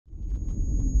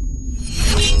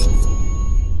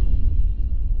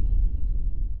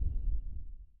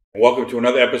Welcome to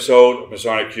another episode of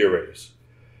Masonic Curators.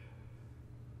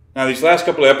 Now, these last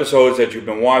couple of episodes that you've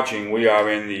been watching, we are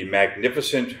in the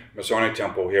magnificent Masonic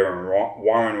Temple here in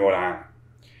Warren, Rhode Island.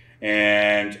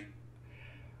 And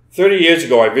 30 years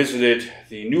ago, I visited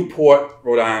the Newport,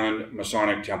 Rhode Island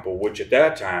Masonic Temple, which at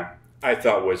that time I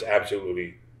thought was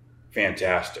absolutely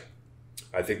fantastic.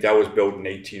 I think that was built in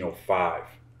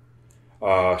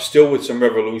 1805. Still with some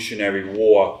Revolutionary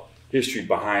War history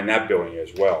behind that building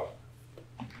as well.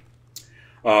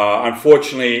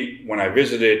 Unfortunately, when I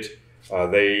visited,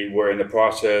 they were in the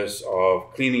process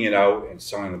of cleaning it out and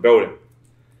selling the building.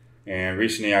 And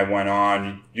recently I went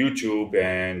on YouTube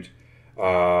and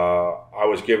I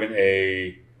was given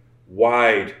a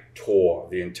wide tour of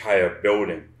the entire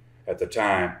building at the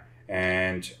time.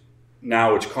 And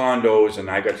now it's condos, and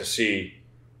I got to see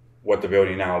what the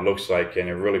building now looks like, and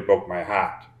it really broke my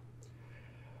heart.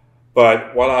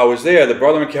 But while I was there, the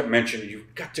brother kept mentioning,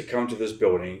 you've got to come to this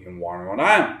building in Warren, Rhode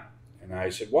Island. And I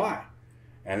said, why?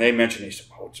 And they mentioned, he said,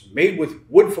 oh, it's made with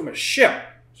wood from a ship.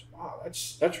 I said, wow,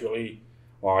 that's really,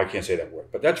 well, I can't say that word,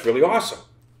 but that's really awesome.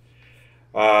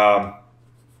 I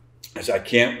said, I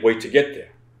can't wait to get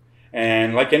there.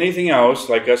 And like anything else,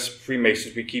 like us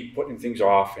Freemasons, we keep putting things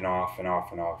off and off and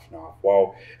off and off and off.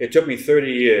 Well, it took me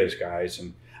 30 years, guys,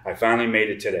 and I finally made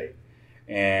it today.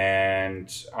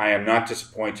 And I am not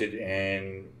disappointed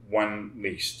in one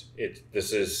least.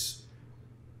 This is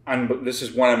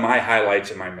one of my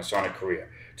highlights in my Masonic career,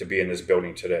 to be in this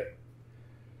building today.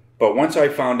 But once I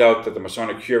found out that the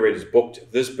Masonic Curators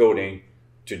booked this building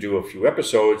to do a few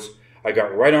episodes, I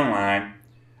got right online.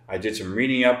 I did some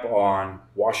reading up on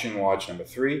Washington Lodge number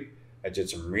 3. I did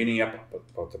some reading up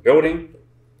about the building.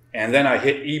 And then I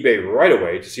hit eBay right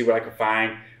away to see what I could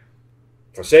find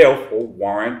for sale for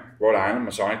Warren, Rhode Island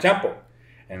Masonic Temple.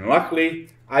 And luckily,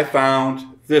 I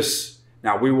found this.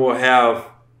 Now, we will have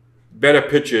better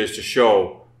pictures to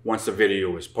show once the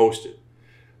video is posted.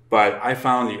 But I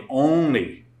found the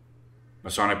only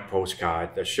Masonic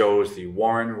postcard that shows the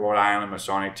Warren, Rhode Island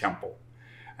Masonic Temple,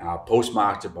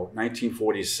 postmarked about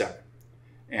 1947.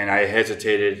 And I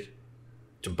hesitated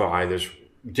to buy this,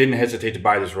 didn't hesitate to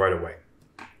buy this right away.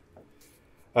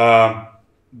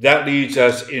 That leads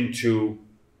us into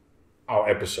our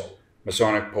episode,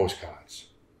 Masonic Postcards.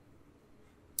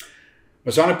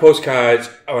 Masonic Postcards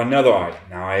are another item.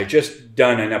 Now, I had just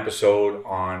done an episode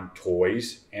on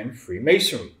toys and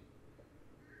Freemasonry.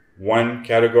 One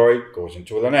category goes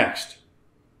into the next.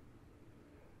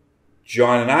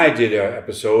 John and I did an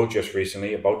episode just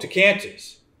recently about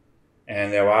decanters.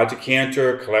 And there are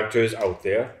decanter collectors out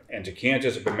there, and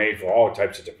decanters have been made for all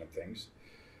types of different things.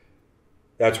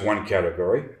 That's one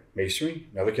category, masonry.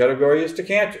 Another category is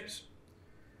decanters.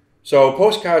 So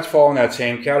postcards fall in that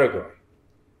same category.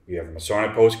 We have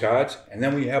Masonic postcards, and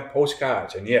then we have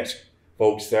postcards. And yes,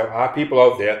 folks, there are people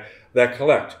out there that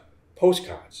collect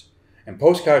postcards. And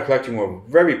postcard collecting were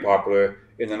very popular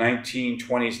in the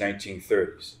 1920s,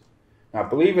 1930s. Now,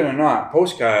 believe it or not,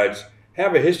 postcards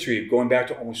have a history of going back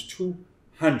to almost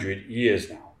 200 years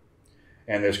now.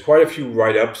 And there's quite a few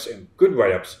write-ups, and good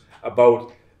write-ups,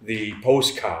 about the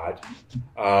postcard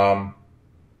online.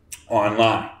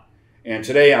 And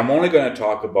today I'm only going to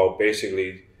talk about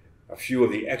basically a few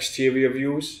of the exterior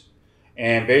views.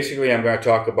 And basically I'm going to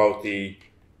talk about the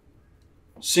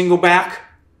single back.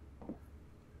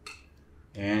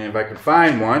 And if I can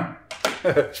find one.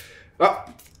 Oh.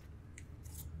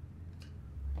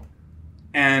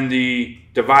 And the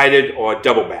divided or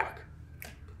double back.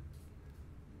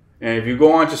 And if you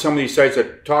go on to some of these sites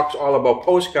that talks all about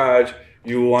postcards,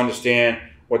 you will understand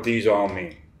what these all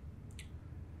mean.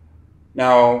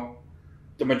 Now,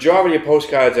 the majority of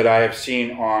postcards that I have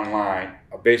seen online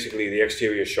are basically the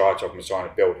exterior shots of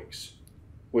Masonic buildings,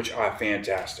 which are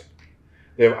fantastic.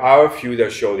 There are a few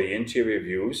that show the interior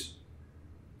views.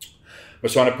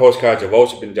 Masonic postcards have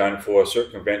also been done for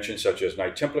certain conventions such as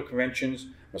Knight Templar conventions,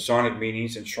 Masonic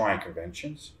meetings, and shrine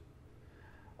conventions.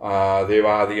 There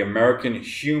are the American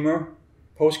humor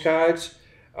postcards.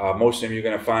 Most of them you're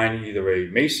going to find either a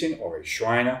Mason or a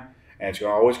Shriner, and it's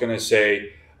always going to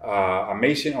say a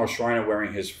Mason or Shriner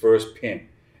wearing his first pin.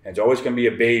 And it's always going to be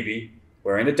a baby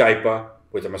wearing a diaper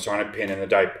with a Masonic pin in the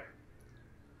diaper.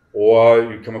 Or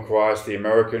you come across the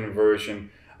American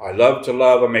version, I love to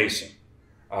love a Mason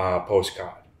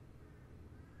postcard.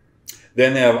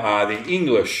 Then there are the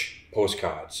English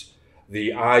postcards,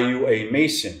 the Are You a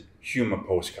Mason humor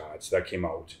postcards that came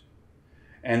out.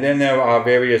 And then there are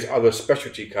various other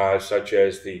specialty cards such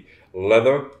as the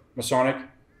leather Masonic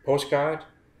postcard,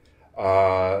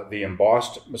 the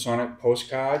embossed Masonic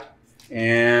postcard,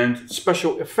 and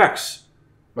special effects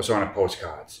Masonic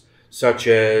postcards, such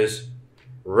as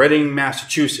Reading,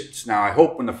 Massachusetts. Now, I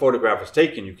hope when the photograph is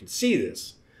taken, you can see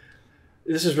this.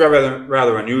 This is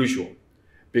rather unusual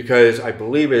because I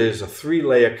believe it is a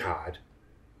 3-layer card.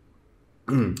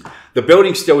 The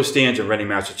building still stands in Reading,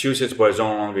 Massachusetts, but is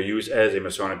no longer used as a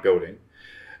Masonic building.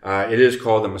 It is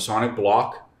called the Masonic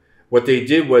Block. What they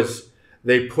did was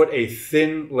they put a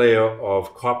thin layer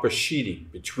of copper sheeting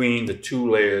between the 2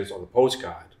 layers of the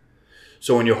postcard.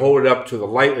 So when you hold it up to the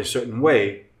light a certain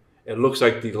way, it looks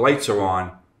like the lights are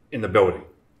on in the building.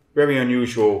 Very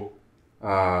unusual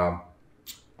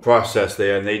process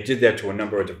there, and they did that to a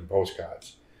number of different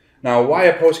postcards. Now, why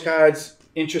are postcards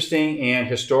interesting and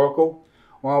historical?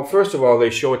 Well, first of all, they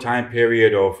show a time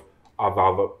period of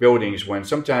our buildings when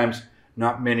sometimes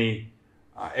not many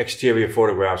exterior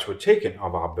photographs were taken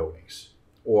of our buildings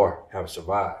or have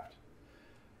survived.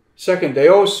 Second, they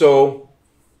also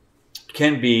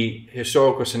can be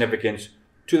historical significance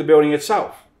to the building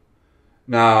itself.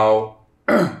 Now,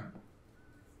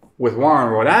 with Warren,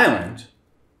 Rhode Island,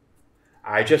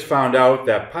 I just found out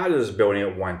that part of this building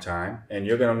at one time, and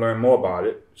you're going to learn more about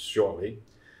it shortly,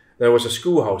 there was a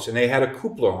schoolhouse and they had a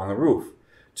cupola on the roof.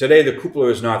 Today the cupola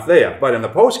is not there, but in the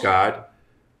postcard,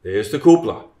 there's the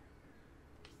cupola.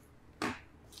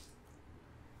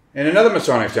 In another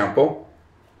Masonic temple,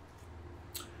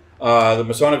 the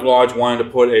Masonic Lodge wanted to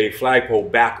put a flagpole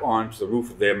back onto the roof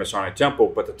of their Masonic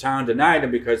temple, but the town denied them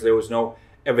because there was no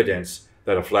evidence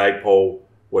that a flagpole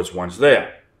was once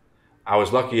there. I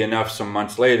was lucky enough some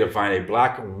months later to find a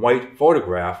black and white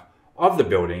photograph of the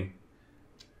building,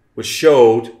 which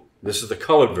showed, this is the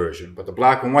colored version, but the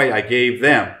black and white I gave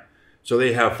them, so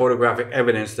they have photographic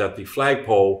evidence that the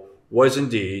flagpole was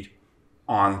indeed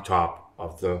on top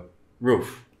of the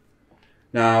roof.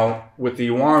 Now, with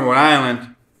the Warren, Rhode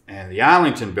Island and the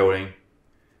Arlington building,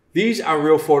 these are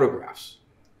real photographs.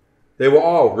 They were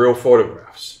all real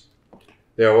photographs.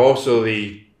 There are also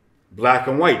the black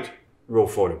and white real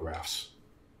photographs.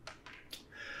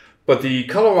 But the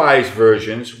colorized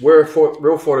versions were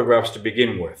real photographs to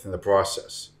begin with in the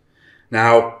process.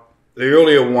 Now, the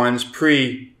earlier ones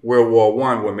pre-World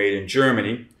War I were made in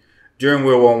Germany. During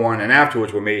World War I and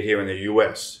afterwards were made here in the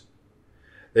US.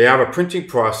 They have a printing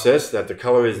process that the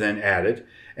color is then added,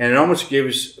 and it almost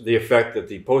gives the effect that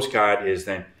the postcard is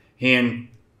then hand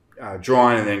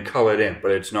drawn and then colored in,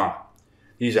 but it's not.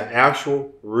 These are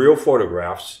actual, real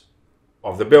photographs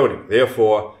of the building.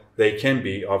 Therefore, they can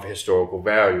be of historical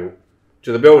value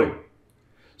to the building.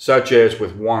 Such as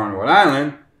with Warren, Rhode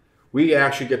Island, we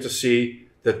actually get to see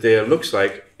that there looks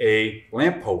like a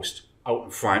lamppost out in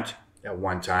front at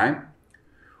one time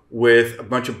with a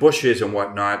bunch of bushes and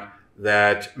whatnot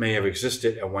that may have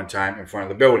existed at one time in front of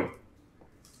the building.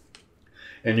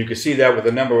 And you can see that with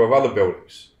a number of other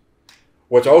buildings.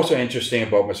 What's also interesting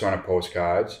about Masonic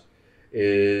postcards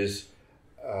is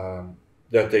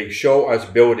that they show us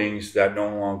buildings that no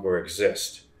longer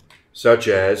exist, such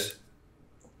as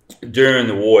during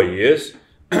the war years,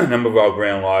 a number of our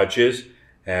Grand Lodges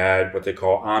had what they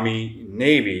call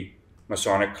Army-Navy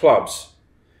Masonic clubs.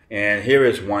 And here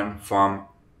is one from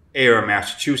Ayer,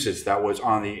 Massachusetts, that was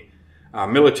on the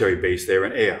military base there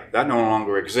in Ayer. That no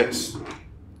longer exists.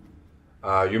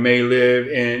 You may live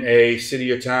in a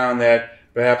city or town that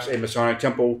perhaps a Masonic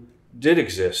temple did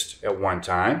exist at one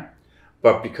time,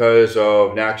 but because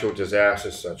of natural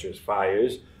disasters such as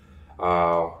fires,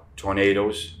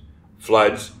 tornadoes,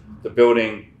 floods, the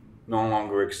building no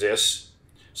longer exists,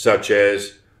 such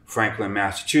as Franklin,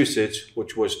 Massachusetts,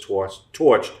 which was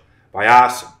torched by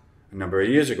arson a number of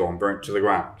years ago and burnt to the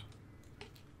ground.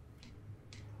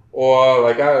 Or,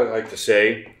 like I like to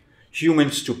say, human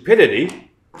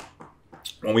stupidity,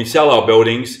 when we sell our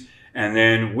buildings and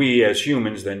then we as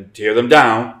humans then tear them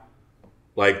down,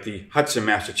 like the Hudson,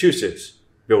 Massachusetts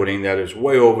building that is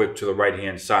way over to the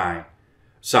right-hand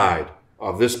side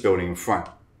of this building in front.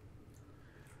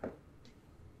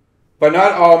 But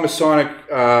not all Masonic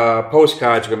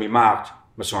postcards are going to be marked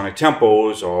Masonic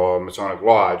temples or Masonic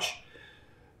lodge.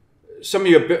 Some of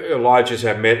your lodges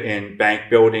have met in bank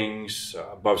buildings,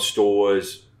 above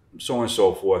stores, so on and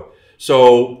so forth.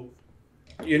 So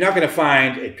you're not going to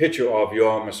find a picture of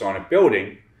your Masonic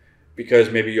building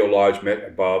because maybe your lodge met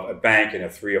above a bank in a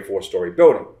 3 or 4 story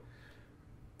building.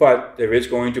 But there is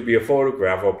going to be a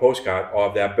photograph or a postcard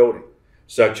of that building,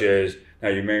 such as, now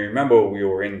you may remember we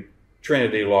were in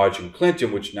Trinity Lodge in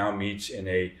Clinton, which now meets in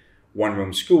a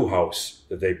one-room schoolhouse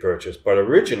that they purchased. But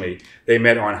originally, they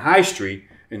met on High Street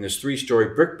in this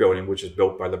 3-story brick building, which is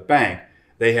built by the bank.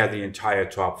 They had the entire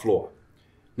top floor.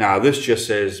 Now, this just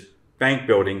says Bank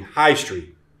Building, High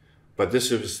Street. But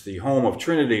this is the home of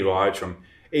Trinity Lodge from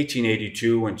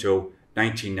 1882 until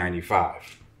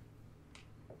 1995.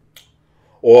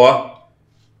 Or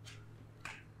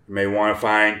You may want to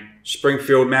find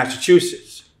Springfield,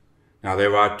 Massachusetts. Now,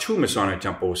 there are 2 Masonic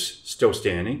temples still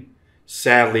standing.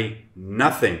 Sadly,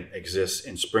 nothing exists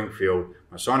in Springfield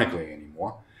Masonically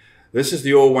anymore. This is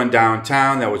the old one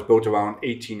downtown that was built around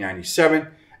 1897,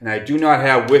 and I do not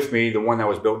have with me the one that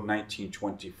was built in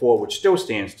 1924, which still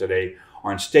stands today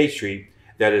on State Street,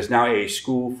 that is now a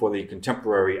school for the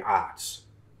contemporary arts.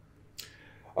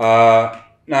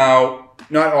 Now,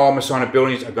 not all Masonic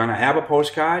buildings are going to have a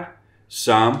postcard.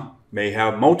 Some may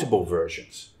have multiple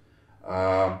versions.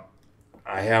 I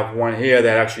have one here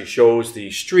that actually shows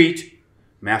the street,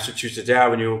 Massachusetts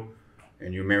Avenue,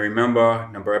 and you may remember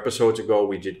a number of episodes ago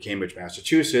we did Cambridge,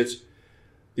 Massachusetts.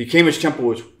 The Cambridge Temple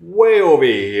was way over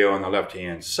here on the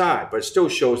left-hand side, but it still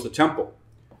shows the temple.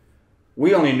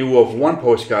 We only knew of one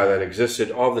postcard that existed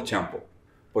of the temple,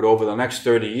 but over the next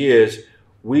 30 years,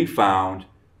 we found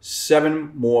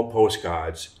 7 more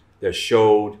postcards that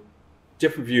showed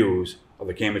different views of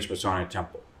the Cambridge Masonic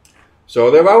Temple.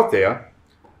 So they're out there.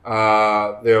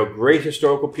 They're a great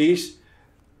historical piece,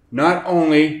 not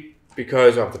only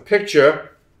because of the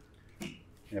picture, and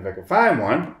if I can find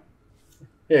one,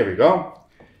 here we go.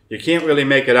 You can't really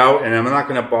make it out, and I'm not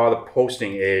going to bother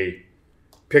posting a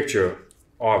picture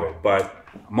of it, but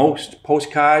most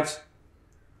postcards,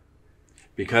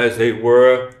 because they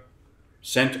were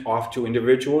sent off to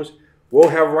individuals, will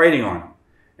have writing on them.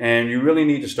 And you really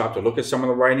need to stop to look at some of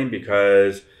the writing,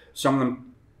 because some of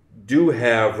them do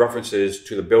have references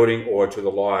to the building or to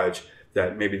the lodge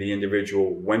that maybe the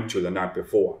individual went to the night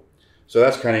before. So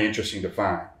that's kind of interesting to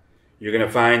find. You're going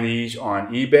to find these on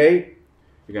eBay.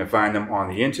 You're going to find them on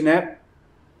the internet.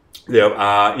 There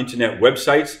are internet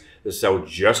websites that sell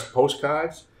just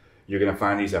postcards. You're going to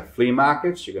find these at flea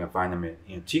markets. You're going to find them in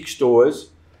antique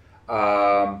stores.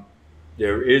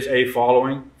 There is a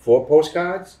following for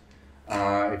postcards.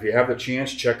 If you have the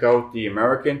chance, check out the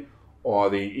American or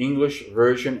the English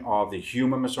version of the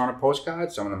Human Masonic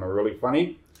Postcards. Some of them are really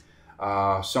funny.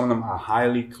 Some of them are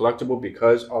highly collectible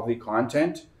because of the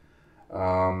content.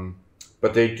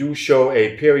 But they do show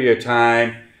a period of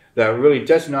time that really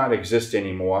does not exist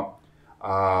anymore.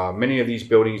 Many of these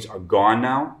buildings are gone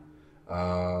now,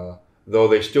 though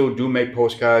they still do make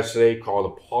postcards today called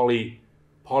a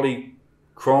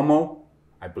polychromo.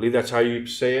 I believe that's how you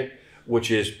say it,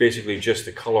 which is basically just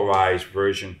the colorized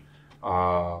version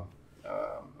of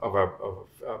a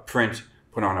print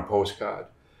put on a postcard.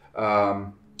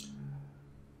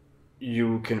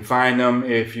 You can find them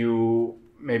if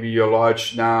maybe your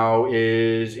lodge now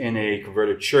is in a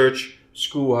converted church,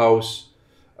 schoolhouse,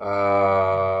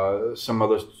 some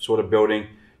other sort of building.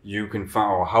 You can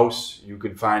find, or house, you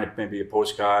can find maybe a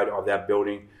postcard of that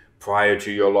building prior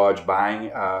to your lodge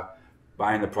buying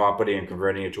the property and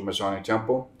converting it to a Masonic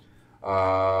temple.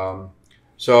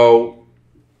 So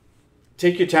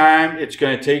take your time. It's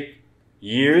going to take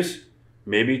years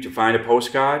maybe to find a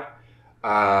postcard.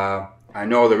 I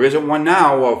know there isn't one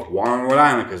now of Warren, Rhode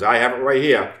Island, because I have it right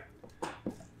here.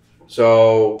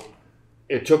 So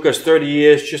it took us 30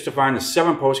 years just to find the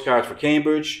 7 postcards for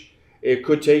Cambridge. It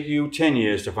could take you 10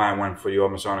 years to find one for your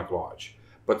Masonic Lodge.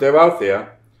 But they're out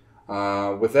there.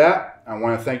 With that, I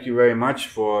want to thank you very much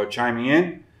for chiming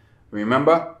in.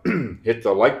 Remember, hit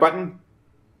the like button,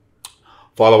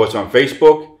 follow us on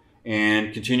Facebook,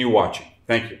 and continue watching.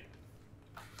 Thank you.